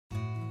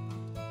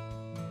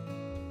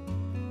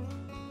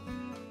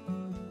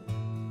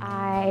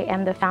I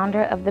am the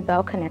founder of the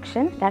Bell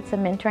Connection. That's a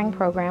mentoring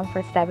program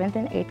for 7th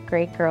and 8th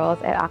grade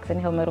girls at Oxon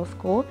Hill Middle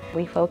School.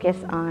 We focus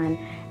on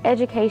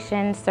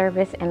education,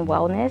 service, and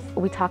wellness.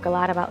 We talk a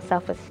lot about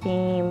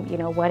self-esteem,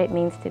 what it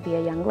means to be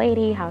a young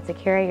lady, how to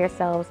carry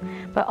yourselves,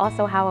 but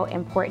also how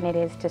important it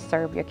is to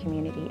serve your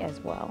community as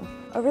well.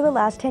 Over the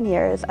last 10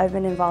 years, I've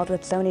been involved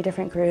with so many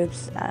different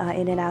groups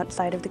in and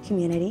outside of the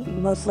community,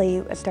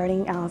 mostly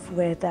starting off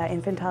with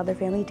Infant Toddler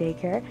Family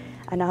Daycare,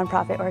 a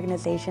nonprofit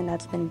organization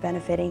that's been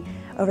benefiting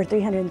over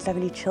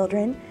 370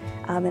 children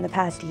in the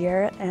past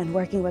year and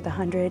working with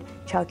 100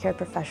 child care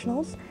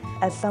professionals.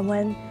 As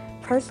someone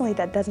personally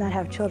that does not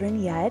have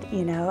children yet,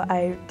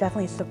 I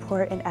definitely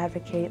support and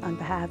advocate on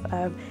behalf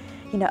of,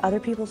 other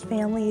people's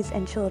families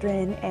and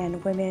children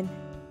and women.